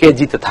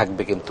 কেজিতে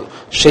থাকবে, কিন্তু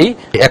সেই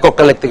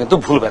এককটা লিখতে কিন্তু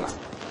ভুলবে না।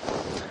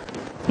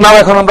 না,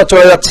 এখন আমরা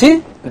চলে যাচ্ছি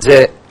যে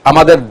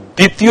আমাদের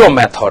দ্বিতীয়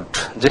মেথড,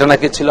 যেটা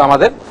নাকি ছিল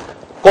আমাদের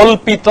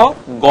কল্পিত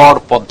গড়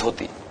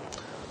পদ্ধতি।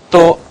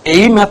 তো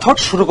এই মেথড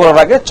শুরু করার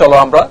আগে চলো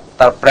আমরা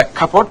তার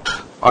প্রেক্ষাপট,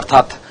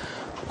 অর্থাৎ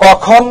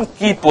কখন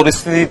কি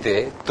পরিস্থিতিতে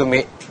তুমি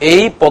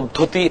এই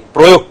পদ্ধতি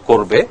প্রয়োগ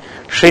করবে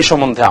সেই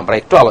সম্বন্ধে আমরা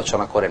একটু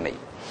আলোচনা করে নেই।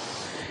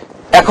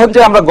 এখন যে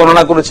আমরা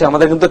গণনা করেছি,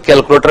 আমাদের কিন্তু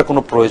ক্যালকুলেটর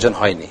কোনো প্রয়োজন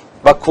হয়নি,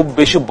 বা খুব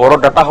বেশি বড়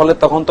ডাটা হলে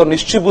তখন তো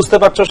নিশ্চয়ই বুঝতে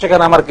পারছো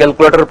সেখানে আমার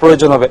ক্যালকুলেটর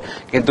প্রয়োজন হবে।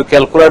 কিন্তু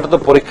ক্যালকুলেটর তো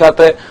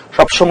পরীক্ষাতে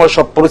সবসময়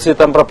সব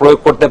পরিস্থিতিতে আমরা প্রয়োগ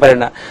করতে পারি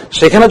না।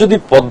 সেখানে যদি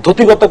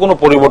পদ্ধতিগত কোনো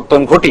পরিবর্তন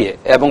ঘটিয়ে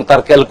এবং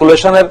তার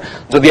ক্যালকুলেশনের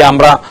যদি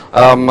আমরা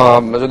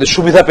যদি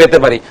সুবিধা পেতে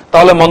পারি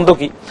তাহলে মন্দ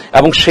কি।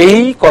 এবং সেই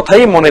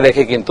কথাই মনে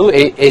রেখে কিন্তু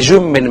এই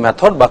এজুমমেন্ট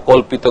মেথড বা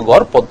কল্পিত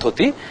গড়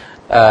পদ্ধতি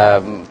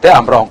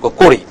আমরা অঙ্ক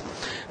করি।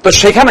 তো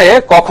সেখানে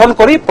কখন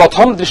করি?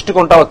 প্রথম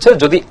দৃষ্টিকোণটা হচ্ছে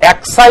যদি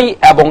xi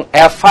এবং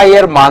fi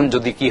এর মান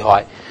যদি কি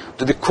হয়,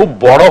 যদি খুব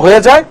বড় হয়ে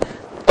যায়,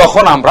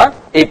 তখন আমরা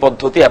এই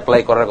পদ্ধতি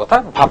অ্যাপ্লাই করার কথা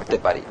ভাবতে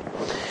পারি।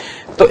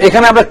 তো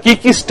এখানে আমরা কি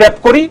কি স্টেপ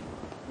করি?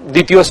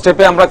 দ্বিতীয়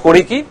স্টেপে আমরা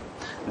করি কি,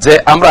 যে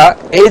আমরা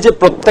এই যে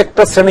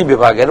প্রত্যেকটা শ্রেণী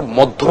বিভাগের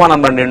মধ্যমান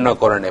আমরা নির্ণয়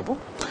করে নেব।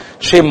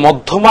 সেই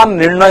মধ্যমান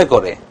নির্ণয়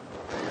করে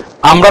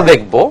আমরা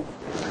দেখব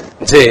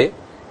যে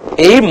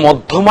এই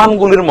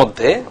মধ্যমানগুলির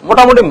মধ্যে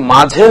মোটামুটি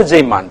মাঝের যে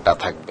মানটা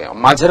থাকবে,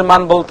 মাঝের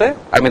মান বলতে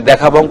আমি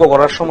দেখাবো অঙ্ক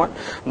করার সময়,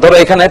 ধরো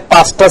এখানে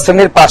 5টা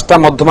শ্রেণীর 5টা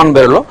মধ্যমান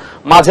বেরোলো,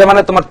 মাঝে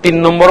মানে তোমার 3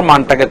 নম্বর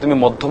মানটাকে তুমি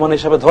মধ্যমান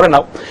হিসেবে ধরে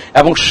নাও,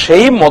 এবং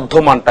সেই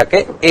মধ্যমানটাকে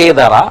এ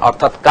দ্বারা,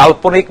 অর্থাৎ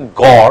কাল্পনিক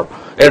গড়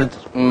এর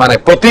মানে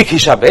প্রতীক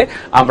হিসাবে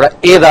আমরা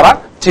এ দ্বারা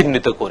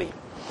চিহ্নিত করি।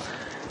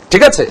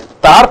 ঠিক আছে?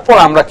 তারপর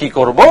আমরা কি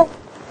করব?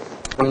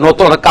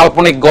 নতুন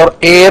কাল্পনিক গড়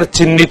এর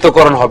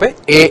চিহ্নিতকরণ হবে,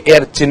 এ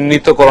এর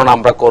চিহ্নিতকরণ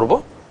আমরা করব,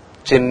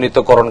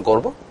 চিহ্নিতকরণ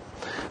করব।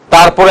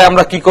 তারপরে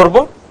আমরা কি করব?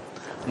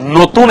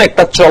 নতুন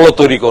একটা চল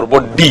তৈরি করব,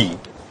 ডি,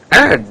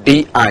 হ্যাঁ,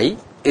 DI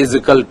is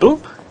equal to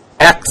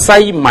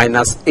xi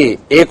minus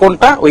এ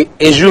কোনটা? ওই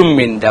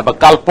এজুমমেন্টটা বা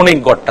কাল্পনিক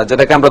গড়টা,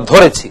 যেটাকে আমরা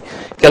ধরেছি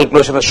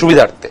ক্যালকুলেশনের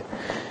সুবিধার্থে।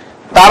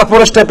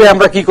 তারপরে স্টেপে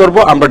আমরা কি করব?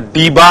 আমরা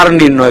ডি বার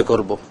নির্ণয়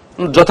করব,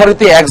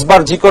 যথারীতি এক্স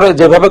বার জি করে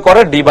যেভাবে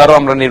করে ডি বারও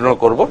আমরা নির্ণয়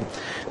করব।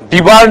 ডি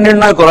বার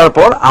নির্ণয় করার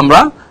পর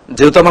আমরা,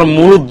 যেহেতু আমার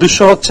মূল উদ্দেশ্য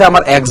হচ্ছে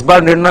আমার এক্স বার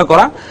নির্ণয়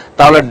করা,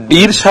 তাহলে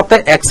ডির সাথে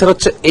এক্স এর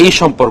হচ্ছে এই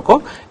সম্পর্ক,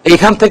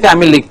 এইখান থেকে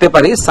আমি লিখতে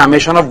পারি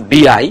summation of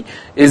DI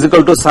is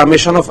equal to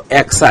summation of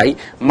xi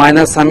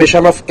minus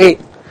summation of এ।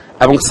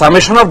 এবং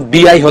সামেশন অফ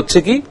ডিআই হচ্ছে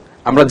কি?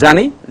 আমরা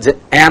জানি যে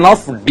এন অফ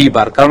ডি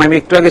বার, কারণ আমি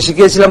একটু আগে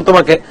শিখিয়েছিলাম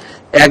তোমাকে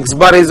x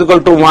bar is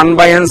equal to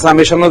 1/n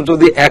summation of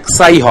যদি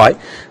xi হয়,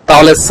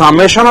 তাহলে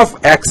সামেশন অফ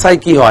xi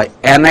কি হয়?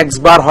 এন এক্স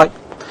বার হয়।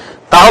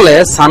 তাহলে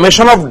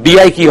সামেশন অফ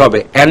ডিআই কি হবে?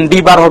 এন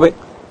ডি বার হবে।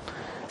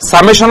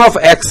 Summation of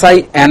xi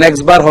N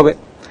x bar হবে।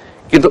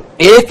 কিন্তু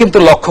এ কিন্তু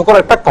লক্ষ্য করো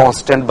একটা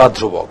কনস্ট্যান্ট বা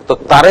ধ্রুবক, তো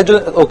তারে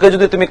ওকে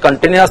যদি তুমি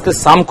কন্টিনিউয়াসলি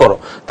সাম করো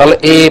তাহলে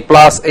এ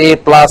প্লাস এ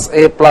প্লাস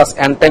এ প্লাস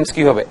এন টাইমস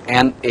কি হবে?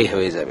 এন এ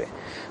হয়ে যাবে।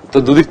 তো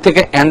দুদিক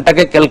থেকে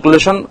এনটাকে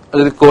ক্যালকুলেশন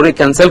যদি করে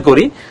ক্যান্সেল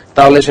করি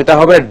তাহলে সেটা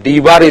হবে D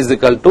bar is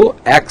equal to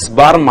x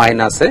bar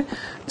minus এ।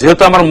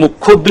 যেহেতু আমার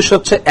মুখ্য উদ্দেশ্য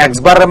হচ্ছে এক্স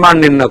বারের মান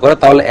নির্ণয় করা,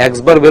 তাহলে এক্স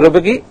বার বেরোবে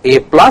কি? এ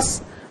প্লাস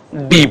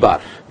ডি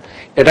বার।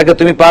 এটাকে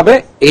তুমি পাবে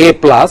এ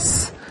plus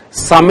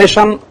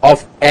summation of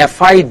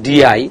fi di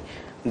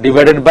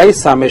divided by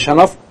summation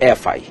of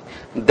fi.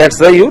 That's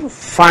the your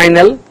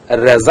final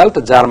result,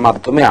 যার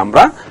মাধ্যমে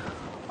আমরা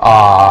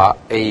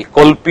এই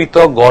কল্পিত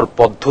গড়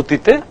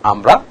পদ্ধতিতে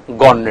আমরা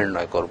গড়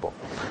নির্ণয় করব।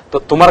 তো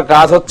তোমার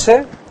কাজ হচ্ছে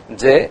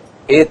যে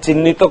এ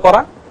চিহ্নিত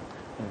করা,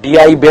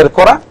 ডিআই বের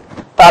করা,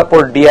 তারপর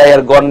ডিআই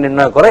এর গড়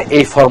নির্ণয় করে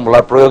এই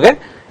ফর্মুলার প্রয়োগে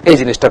এই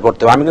জিনিসটা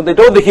করতে হবে। আমি কিন্তু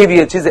এটাও দেখিয়ে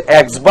দিয়েছি যে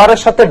এক্স বারের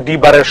সাথে ডি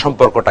বারের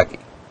সম্পর্কটা কি।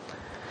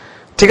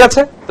 ঠিক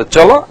আছে? তো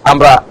চলো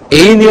আমরা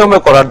এই নিয়মে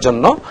করার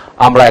জন্য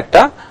আমরা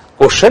একটা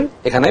কোশ্চেন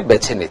এখানে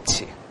বেছে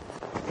নিচ্ছি।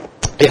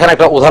 এখানে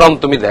একটা উদাহরণ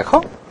তুমি দেখো,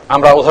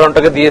 আমরা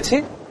উদাহরণটাকে দিয়েছি।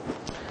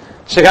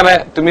 সেখানে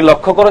তুমি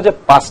লক্ষ্য করো যে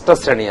 5টা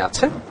শ্রেণী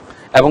আছে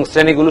এবং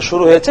শ্রেণীগুলো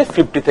শুরু হয়েছে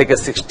 50 থেকে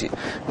 60।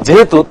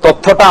 যেহেতু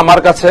তথ্যটা আমার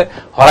কাছে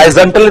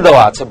হরাইজন্টালি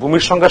দেওয়া আছে,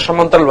 ভূমির সঙ্গে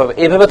সমান্তরালভাবে,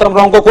 এইভাবে তো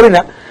আমরা অঙ্ক করি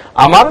না।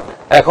 আমার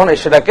এখন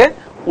সেটাকে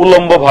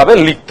উলম্বভাবে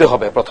লিখতে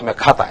হবে প্রথমে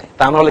খাতায়,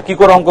 তা নাহলে কি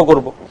করে অঙ্ক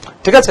করব?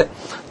 ঠিক আছে,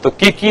 তো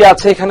কি কি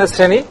আছে এখানে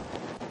শ্রেণী?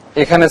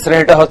 এখানে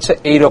শ্রেণীটা হচ্ছে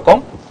এইরকম,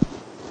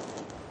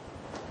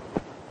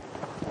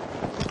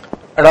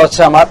 এটা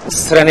হচ্ছে আমার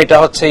শ্রেণীটা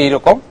হচ্ছে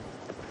এইরকম,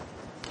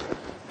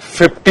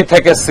 50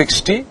 থেকে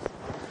 60,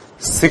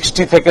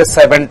 60 থেকে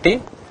 70,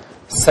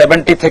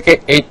 70 থেকে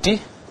 80,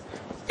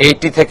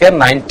 80 থেকে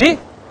 90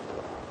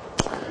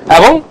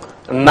 এবং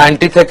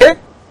 90 থেকে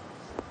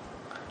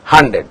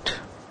 100।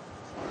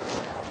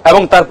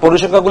 এবং তার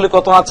পরিসংখ্যাগুলি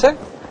কত আছে?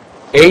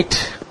 8,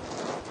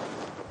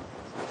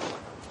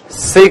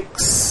 6,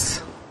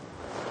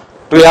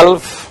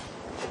 12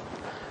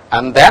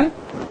 and then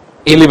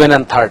 11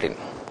 and 13,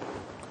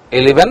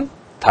 11,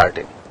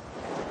 13।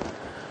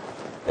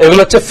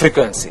 এগুলো হচ্ছে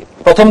ফ্রিকোয়েন্সি।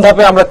 প্রথম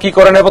ধাপে আমরা কি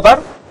করে নেব?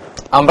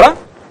 আমরা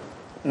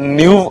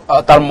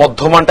তার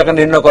মধ্যমানটাকে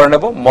নির্ণয় করে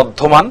নেব।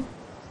 মধ্যমান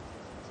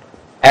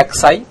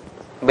xi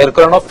বের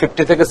করে নাও।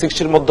 50 থেকে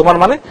 60 মধ্যমান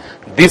মানে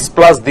দিস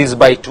প্লাস দিস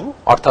বাই 2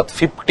 অর্থাৎ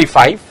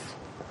 55,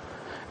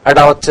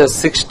 এটা হচ্ছে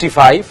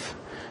 65,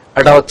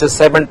 এটা হচ্ছে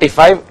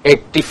 75,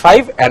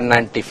 85 and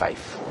 95।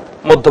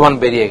 মধ্যমান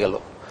বেরিয়ে গেল।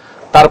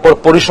 তারপর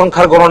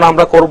পরিসংখ্যার গণনা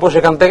আমরা করব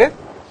সেখান থেকে।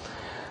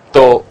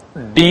 তো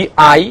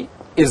DI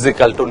is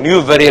equal to new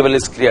variable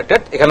is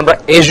created, এখানে আমরা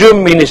assume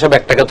mean হিসেবে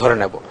একটাকে ধরে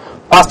নেব।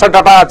 5টা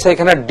ডাটা আছে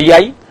এখানে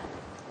DI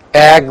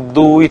 1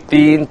 2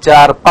 3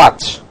 4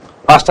 5,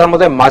 5টার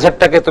মধ্যে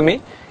মাঝেরটাকে তুমি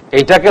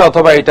এইটাকে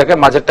অথবা এইটাকে,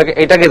 মাঝেরটাকে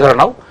এইটাকে ধরে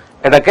নাও,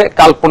 এটাকে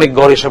কাল্পনিক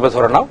গড় হিসেবে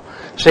ধরে নাও।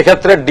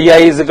 সেক্ষেত্রে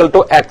DI is equal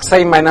to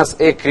xi minus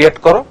a create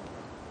করো,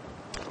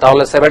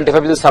 তাহলে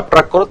 75 যদি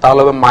সাবট্রাক্ট করো তাহলে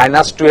হবে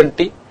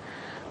 -20,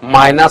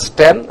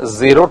 -10,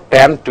 0,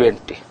 10,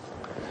 20।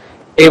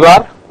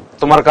 এবার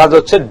তোমার কাজ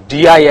হচ্ছে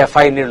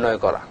DIFI নির্ণয়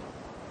করা।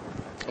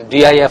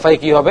 DIFI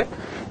কি হবে?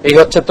 এই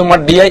হচ্ছে তোমার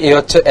DI, এই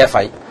হচ্ছে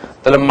FI।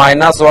 তাহলে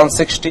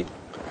 -160,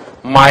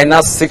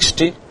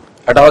 -60,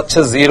 এটা হচ্ছে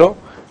 0,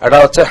 এটা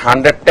হচ্ছে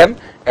 110,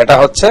 এটা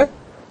হচ্ছে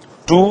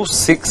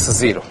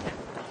 260।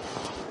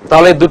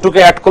 তাহলে দুটোকে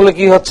অ্যাড করলে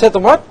কি হচ্ছে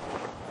তোমার?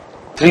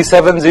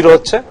 370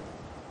 হচ্ছে।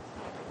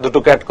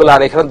 দুটোকে অ্যাড করলে,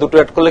 আর এখানে দুটো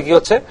অ্যাড করলে কি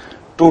হচ্ছে?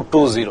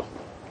 220,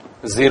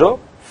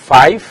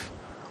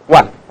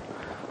 051।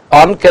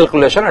 অন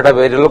ক্যালকুলেশন এটা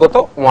বেরোলো কত?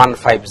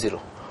 150।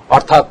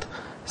 অর্থাৎ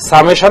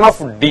সামেশন অফ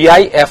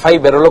DIFI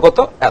বেরোলো কত?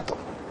 এত।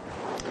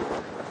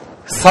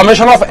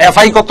 সামেশন অফ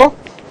FI কত?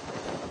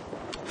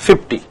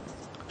 50।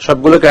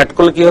 সবগুলোকে অ্যাড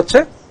করলে কি হচ্ছে?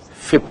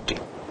 50।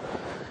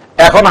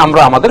 এখন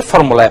আমরা আমাদের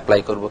ফর্মুলা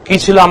অ্যাপ্লাই করব। কি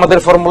ছিল আমাদের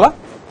formula?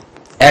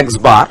 x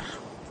bar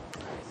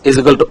is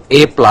equal to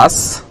a plus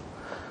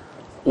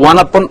 1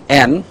 upon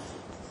n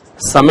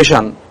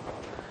summation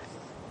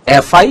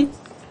FI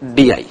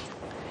DI।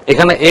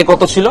 এখানে a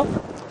কত ছিল?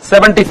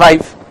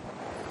 75,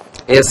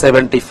 a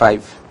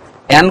 75,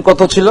 n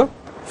কত ছিল?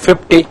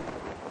 50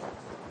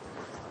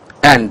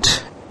 and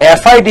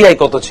FI DI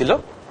কত ছিল?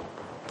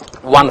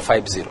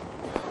 150।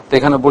 তো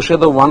এখানে বসিয়ে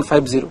দাও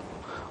 150।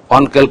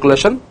 On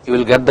calculation you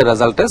will get the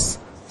result is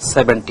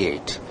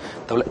 78।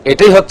 তাহলে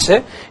এটাই হচ্ছে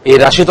এই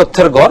রাশি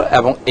তথ্যের গড়।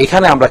 এবং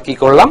এখানে আমরা কি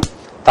করলাম?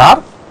 তার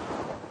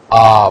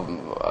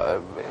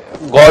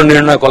গড়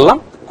নির্ণয় করলাম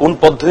কোন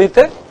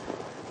পদ্ধতিতে?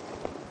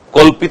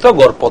 কল্পিত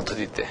গড়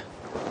পদ্ধতিতে।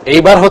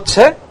 এইবার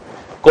হচ্ছে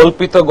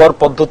কল্পিত গড়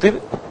পদ্ধতির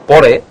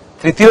পরে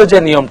তৃতীয় যে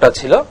নিয়মটা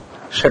ছিল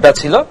সেটা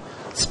ছিল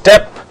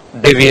step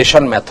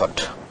deviation method.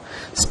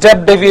 Step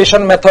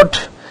deviation method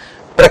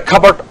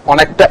প্রেক্ষাপট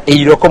অনেকটা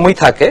এইরকমই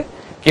থাকে,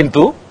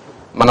 কিন্তু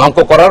মানে অঙ্ক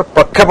করার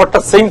প্রেক্ষাপটটা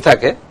সেম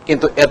থাকে,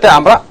 কিন্তু এতে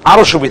আমরা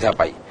আরো সুবিধা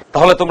পাই।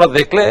 তাহলে তোমরা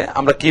দেখলে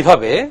আমরা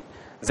কিভাবে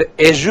যে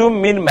এজিউম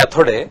মিন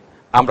মেথডে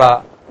আমরা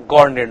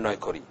গড় নির্ণয়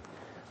করি।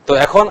 তো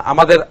এখন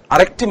আমাদের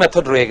আরেকটি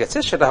মেথড রয়ে গেছে,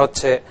 সেটা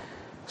হচ্ছে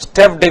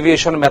স্টেপ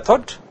ডেভিয়েশন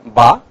মেথড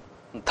বা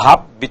ধাপ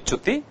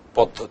বিচ্যুতি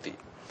পদ্ধতি।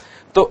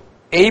 তো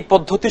এই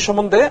পদ্ধতি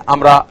সম্বন্ধে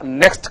আমরা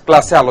নেক্সট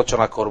ক্লাসে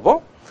আলোচনা করব।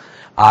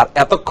 আর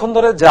এতক্ষণ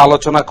ধরে যে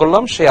আলোচনা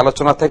করলাম সেই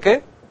আলোচনা থেকে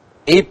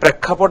এই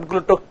প্রেক্ষাপটগুলো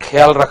একটু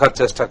খেয়াল রাখার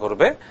চেষ্টা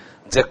করবে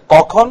যে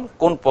কখন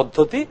কোন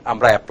পদ্ধতি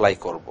আমরা অ্যাপ্লাই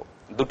করব।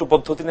 দুটো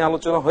পদ্ধতি নিয়ে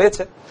আলোচনা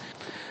হয়েছে।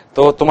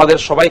 তো তোমাদের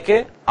সবাইকে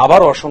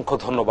আবার অসংখ্য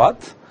ধন্যবাদ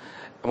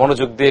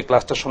মনোযোগ দিয়ে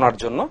ক্লাসটা শোনার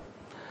জন্য।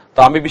 তো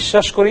আমি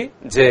বিশ্বাস করি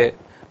যে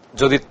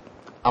যদি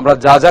আমরা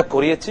যা যা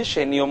করিয়েছি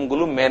সেই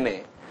নিয়মগুলো মেনে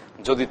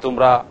যদি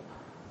তোমরা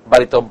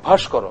বাড়িতে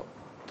অভ্যাস করো,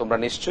 তোমরা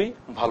নিশ্চয়ই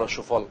ভালো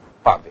সুফল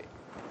পাবে।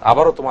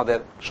 আবারও তোমাদের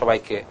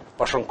সবাইকে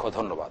অসংখ্য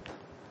ধন্যবাদ।